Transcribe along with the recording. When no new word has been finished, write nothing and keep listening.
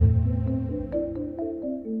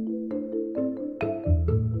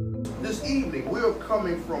we're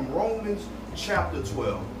coming from Romans chapter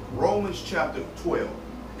 12. Romans chapter 12.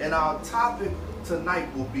 And our topic tonight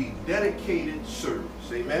will be dedicated service.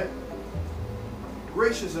 Amen.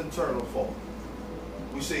 Gracious eternal Father,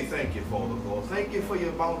 we say thank you, Father God. Thank you for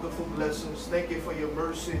your bountiful blessings. Thank you for your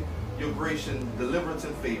mercy, your grace and deliverance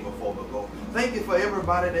and favor, Father God. Thank you for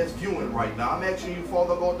everybody that's viewing right now. I'm asking you,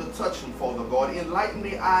 Father God, to touch them, Father God. Enlighten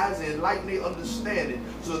their eyes, enlighten their understanding,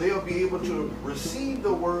 so they'll be able to receive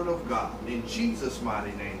the word of God. In Jesus'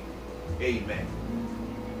 mighty name, amen.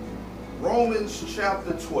 Romans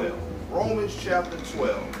chapter 12. Romans chapter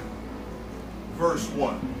 12, verse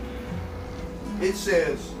 1. It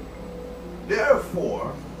says,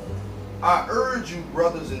 therefore, I urge you,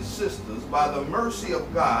 brothers and sisters, by the mercy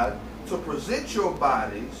of God, to present your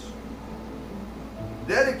bodies,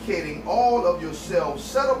 dedicating all of yourselves,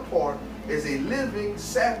 set apart as a living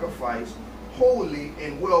sacrifice, holy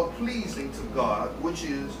and well-pleasing to God, which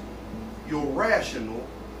is your rational,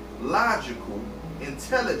 logical,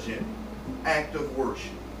 intelligent act of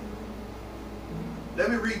worship. Let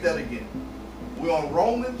me read that again. We're on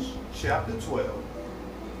Romans chapter 12,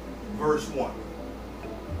 verse 1.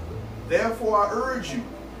 Therefore I urge you,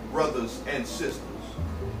 brothers and sisters,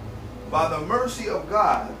 by the mercy of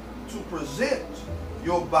God, to present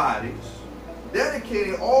your bodies,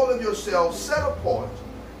 dedicating all of yourselves, set apart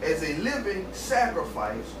as a living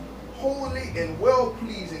sacrifice, holy and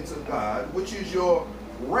well-pleasing to God, which is your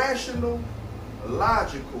rational,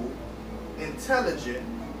 logical, intelligent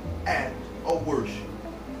act of worship.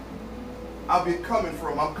 I'm coming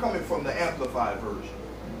from the Amplified version.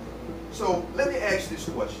 So let me ask this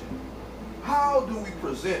question. How do we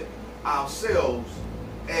present ourselves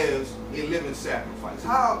as a living sacrifice?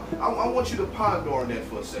 I want you to ponder on that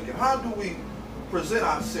for a second. How do we present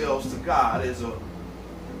ourselves to God as a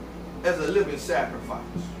living sacrifice?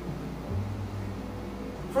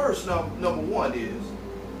 First, number one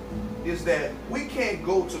is that we can't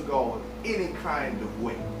go to God any kind of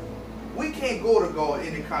way. We can't go to God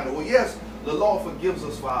any kind of way. Yes, the law forgives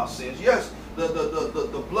us for our sins. Yes,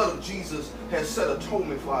 the blood of Jesus has set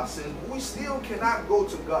atonement for our sins. But we still cannot go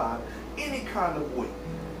to God any kind of way.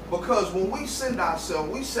 Because when we send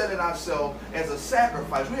ourselves, we send ourselves as a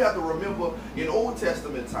sacrifice. We have to remember in Old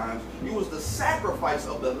Testament times, it was the sacrifice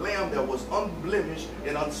of the lamb that was unblemished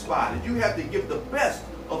and unspotted. You have to give the best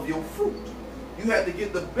of your fruit. You had to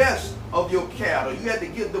get the best of your cattle. You had to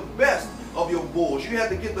get the best of your bulls. You had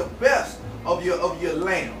to get the best of your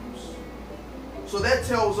lambs. So that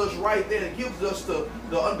tells us right there, it gives us the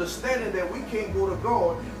understanding that we can't go to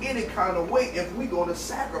God any kind of way if we're going to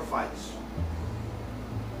sacrifice.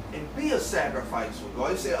 And be a sacrifice for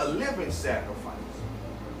God. It said a living sacrifice.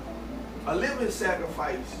 A living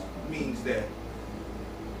sacrifice means that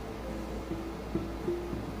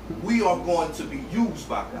we are going to be used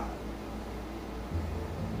by God.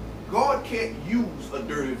 God can't use a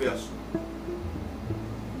dirty vessel.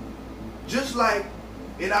 Just like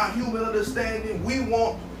in our human understanding, we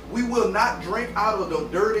will not drink out of the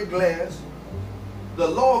dirty glass. The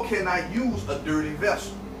Lord cannot use a dirty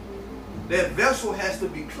vessel. That vessel has to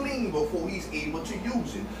be clean before he's able to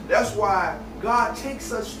use it. That's why God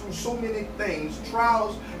takes us through so many things,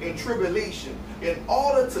 trials and tribulation, in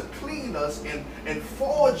order to clean us and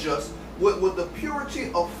forge us with the purity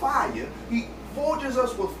of fire. He forges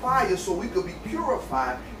us with fire so we could be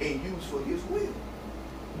purified and used for his will.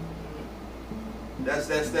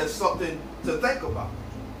 That's something to think about.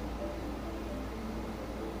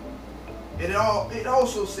 And it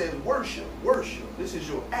also says worship. Worship. This is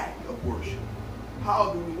your act of worship.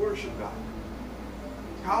 How do we worship God?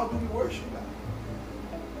 How do we worship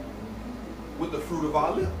God? With the fruit of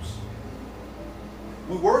our lips.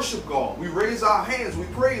 We worship God. We raise our hands. We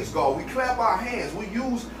praise God. We clap our hands. We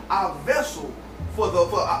use our vessel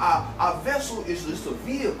our vessel is just a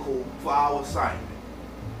vehicle for our assignment.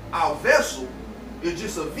 Our vessel is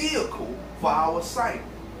just a vehicle for our assignment.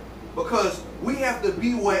 Because we have to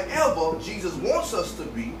be wherever Jesus wants us to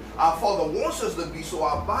be, our Father wants us to be, so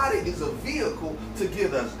our body is a vehicle to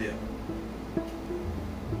get us there.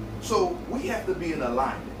 So we have to be in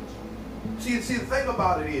alignment. See, the thing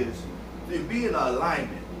about it is, to be in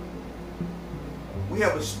alignment, we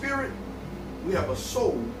have a spirit, we have a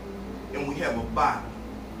soul, and we have a body.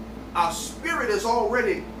 Our spirit is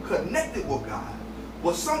already connected with God,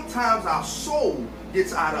 but sometimes our soul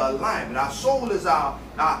gets out of alignment. Our soul is our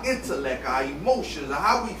our intellect, our emotions, or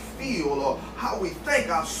how we feel, or how we think.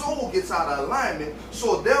 Our soul gets out of alignment.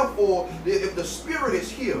 So therefore, if the spirit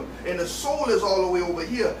is here and the soul is all the way over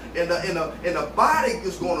here, and the body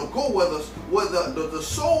is going to go where the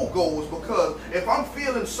soul goes, because if I'm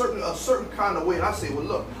feeling a certain kind of way, and I say, well,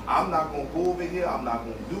 look, I'm not going to go over here, I'm not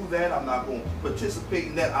going to do that, I'm not going to participate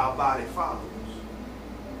in that, our body follows.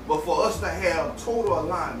 But for us to have total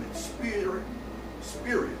alignment, spirit,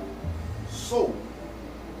 soul,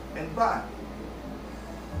 and body,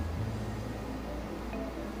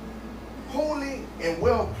 holy and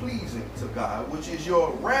well-pleasing to God, which is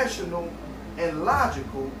your rational and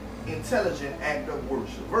logical, intelligent act of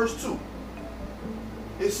worship. Verse 2,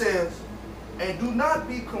 it says, and do not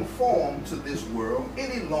be conformed to this world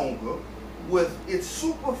any longer with its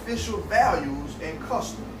superficial values and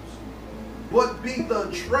customs, but be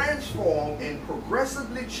the transformed and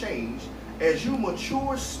progressively changed as you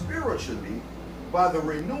mature spiritually by the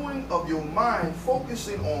renewing of your mind,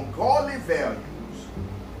 focusing on godly values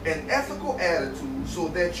and ethical attitudes, so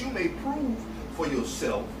that you may prove for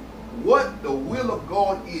yourself what the will of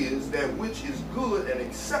God is, that which is good and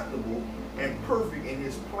acceptable and perfect in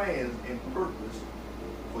his plans and purpose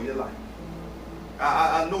for your life.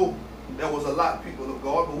 I know there was a lot of people of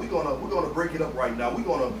God, but we're gonna break it up right now. We're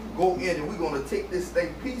gonna go in and we're gonna take this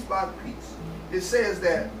thing piece by piece. It says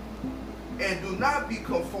that, and do not be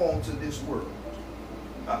conformed to this world.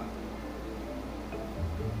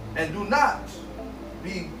 And do not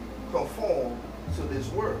be conformed to this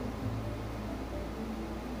world.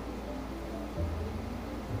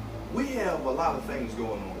 We have a lot of things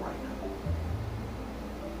going on right now.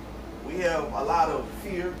 We have a lot of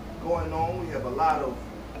fear going on. We have a lot of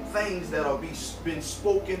things that are been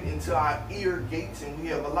spoken into our ear gates, and we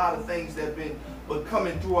have a lot of things that have been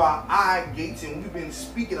coming through our eye gates, and we've been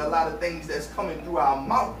speaking a lot of things that's coming through our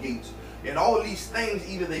mouth gates. And all these things,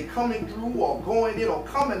 either they coming through or going in or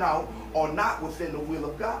coming out, are not within the will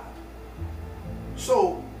of God.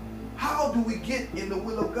 So how do we get in the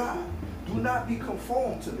will of God? Do not be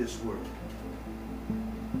conformed to this world,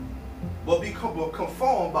 but be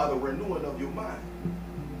conformed by the renewing of your mind.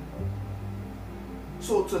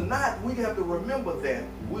 So tonight we have to remember that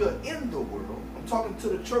we're in the world. I'm talking to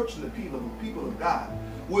the church and the people of God.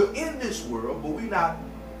 We're in this world, but we're not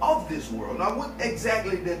of this world. Now, what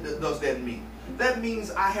exactly does that mean? That means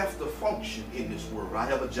I have to function in this world. I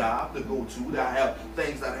have a job to go to. I have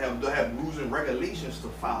things that I have rules and regulations to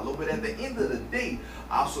follow. But at the end of the day,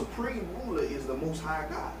 our supreme ruler is the Most High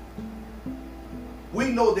God. We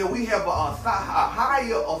know that we have a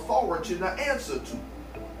higher authority to answer to.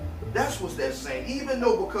 That's what that's saying. Even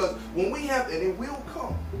though, because when we have, and it will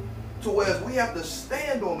come to where we have to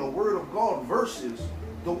stand on the word of God versus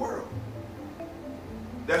the world.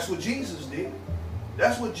 That's what Jesus did.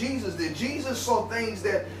 That's what Jesus did. Jesus saw things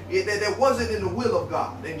that wasn't in the will of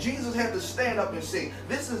God. And Jesus had to stand up and say,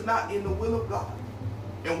 this is not in the will of God.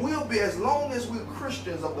 And we'll be, as long as we're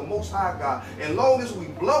Christians of the Most High God, and long as we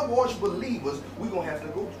blood-washed believers, we're going to have to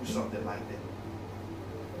go through something like that.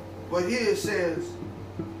 But here it says,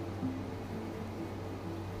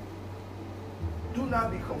 do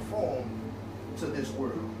not be conformed to this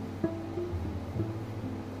world.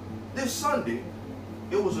 This Sunday,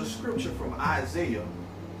 it was a scripture from Isaiah,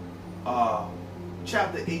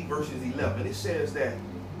 chapter 8, verses 11. It says that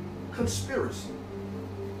conspiracy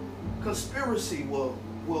will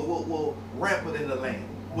rampant in the land.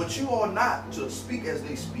 But you are not to speak as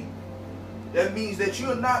they speak. That means that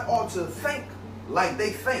you are not ought to think like they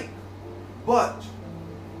think, but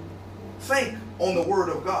think on the word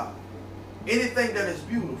of God. Anything that is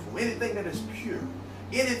beautiful, anything that is pure,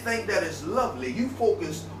 anything that is lovely, you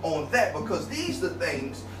focus on that, because these are the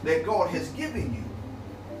things that God has given you.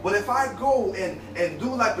 But if I go and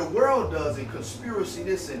do like the world does, and conspiracy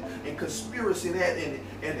this and conspiracy that and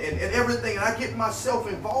everything, and I get myself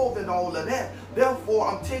involved in all of that, therefore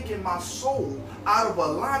I'm taking my soul out of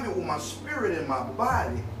alignment with my spirit and my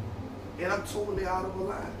body, and I'm totally out of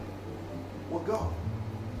alignment with God.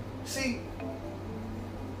 See,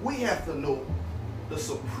 we have to know the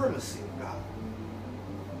supremacy of God.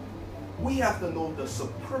 We have to know the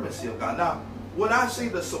supremacy of God. Now, when I say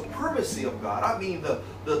the supremacy of God, I mean the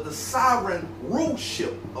sovereign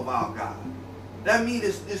ruleship of our God. That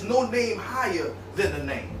means there's no name higher than the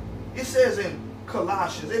name. It says in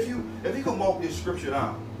Colossians, if you can mark this scripture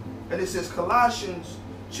down, and it says Colossians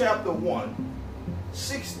chapter 1,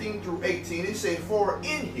 16 through 18, it says, for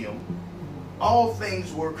in him all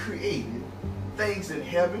things were created, things in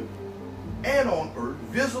heaven and on earth,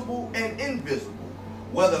 visible and invisible,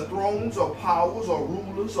 whether thrones or powers or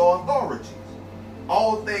rulers or authorities.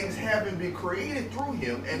 All things having been created through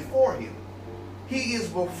him and for him. He is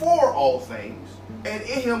before all things, and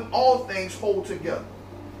in him all things hold together.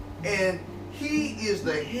 And he is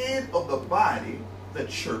the head of the body, the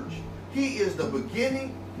church. He is the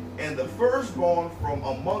beginning and the firstborn from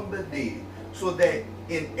among the dead, so that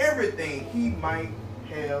in everything he might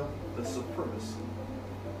have the supremacy.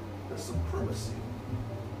 The supremacy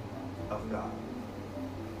of God.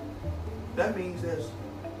 That means there's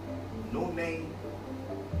no name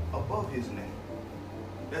above his name.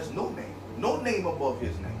 There's no name. No name above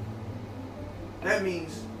his name. That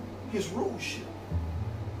means his rulership.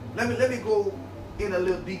 Let me go in a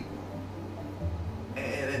little deeper.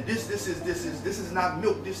 And this is not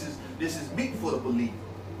milk. This is meat for the believer.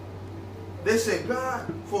 They say,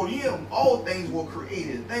 God, for him all things were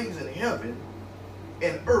created, things in heaven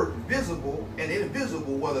and earth, visible and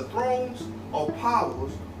invisible, whether thrones or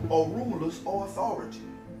powers or rulers or authority.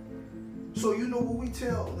 So you know what we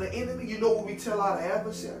tell the enemy? You know what we tell our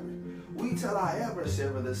adversary? We tell our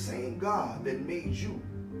adversary, the same God that made you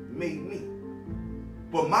made me.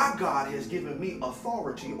 But my God has given me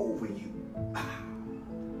authority over you.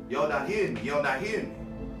 Y'all not hearing me. Y'all not hearing me.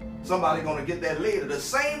 Somebody gonna get that later. The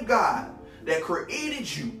same God that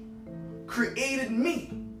created you created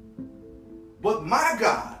me. But my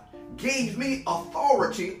God gave me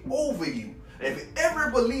authority over you. If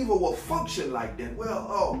every believer will function like that, well,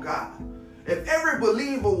 oh God, if every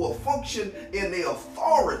believer will function in their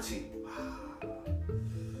authority,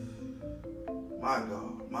 my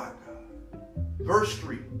God, my God. Verse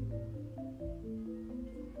 3.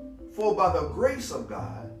 For by the grace of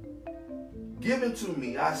God given to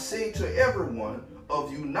me, I say to every one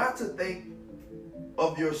of you not to think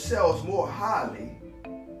of yourselves more highly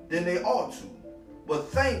than they ought to,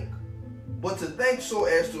 but to think so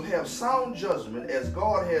as to have sound judgment, as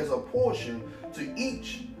God has apportioned to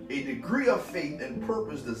each a degree of faith and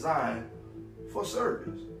purpose designed for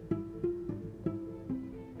service.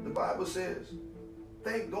 The Bible says,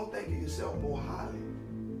 don't think of yourself more highly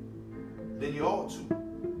than you ought to.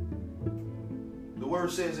 The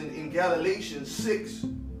word says in Galatians 6,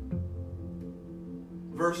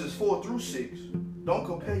 verses 4 through 6, don't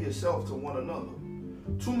compare yourself to one another.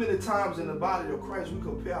 Too many times in the body of Christ, we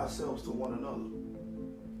compare ourselves to one another.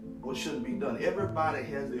 What shouldn't be done. Everybody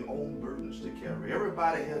has their own burdens to carry.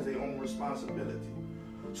 Everybody has their own responsibility.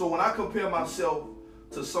 So when I compare myself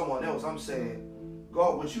to someone else, I'm saying,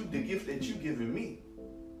 God, the gift that you've given me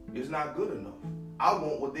is not good enough. I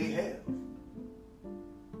want what they have.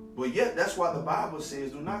 But yet, that's why the Bible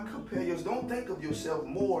says, do not compare yourself. Don't think of yourself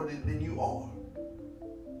more than you are.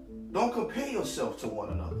 Don't compare yourself to one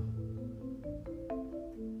another.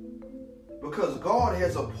 Because God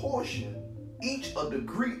has apportioned each a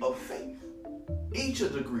degree of faith. Each a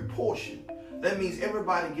degree portion. That means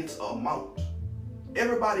everybody gets an amount.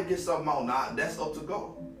 Everybody gets an amount. Now, that's up to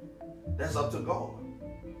God. That's up to God.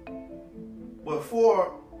 But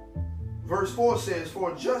verse 4 says,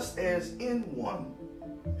 for just as in one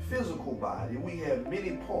physical body we have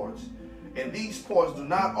many parts, and these parts do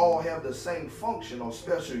not all have the same function or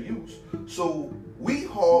special use, so we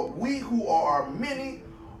who are many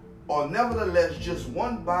are nevertheless just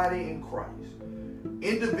one body in Christ.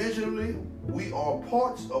 Individually, we are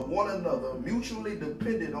parts of one another, mutually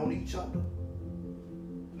dependent on each other.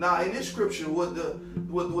 Now, in this scripture, with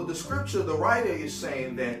the scripture, the writer is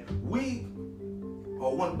saying that we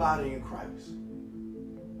are one body in Christ.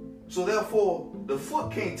 So therefore, the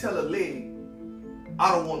foot can't tell a leg,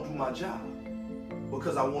 I don't want to do my job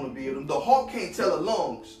because I want to be able to. The heart can't tell the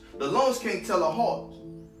lungs can't tell the heart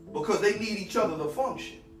because they need each other to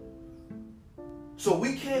function. So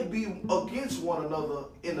we can't be against one another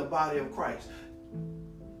in the body of Christ.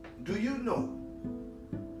 Do you know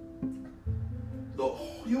the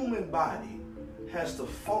human body has to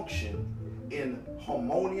function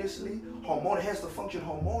harmoniously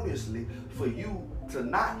for you to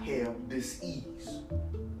not have dis-ease.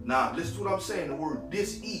 Now, listen to what I'm saying. The word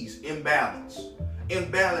dis-ease, imbalance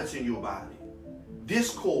in your body,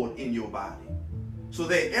 discord in your body. So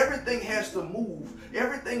that everything has to move.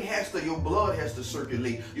 Your blood has to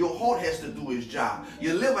circulate. Your heart has to do its job.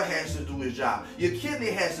 Your liver has to do its job. Your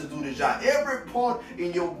kidney has to do its job. Every part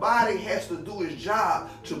in your body has to do its job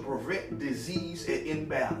to prevent disease and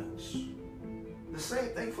imbalance. The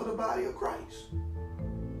same thing for the body of Christ.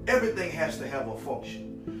 Everything has to have a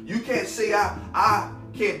function. You can't say I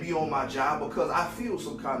can't be on my job because I feel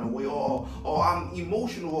some kind of way or I'm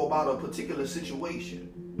emotional about a particular situation.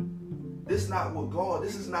 This is not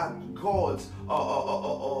God's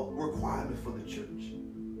requirement for the church.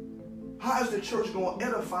 How is the church going to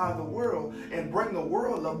edify the world and bring the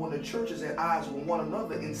world up when the church is at odds with one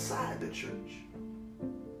another inside the church?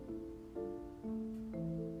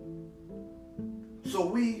 So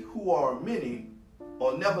we who are many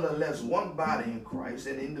are nevertheless one body in Christ,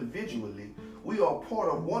 and individually we are part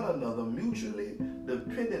of one another, mutually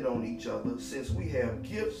dependent on each other, since we have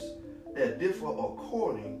gifts that differ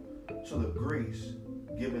according to the grace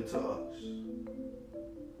given to us.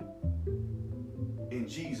 In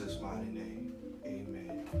Jesus' mighty name,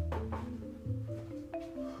 amen.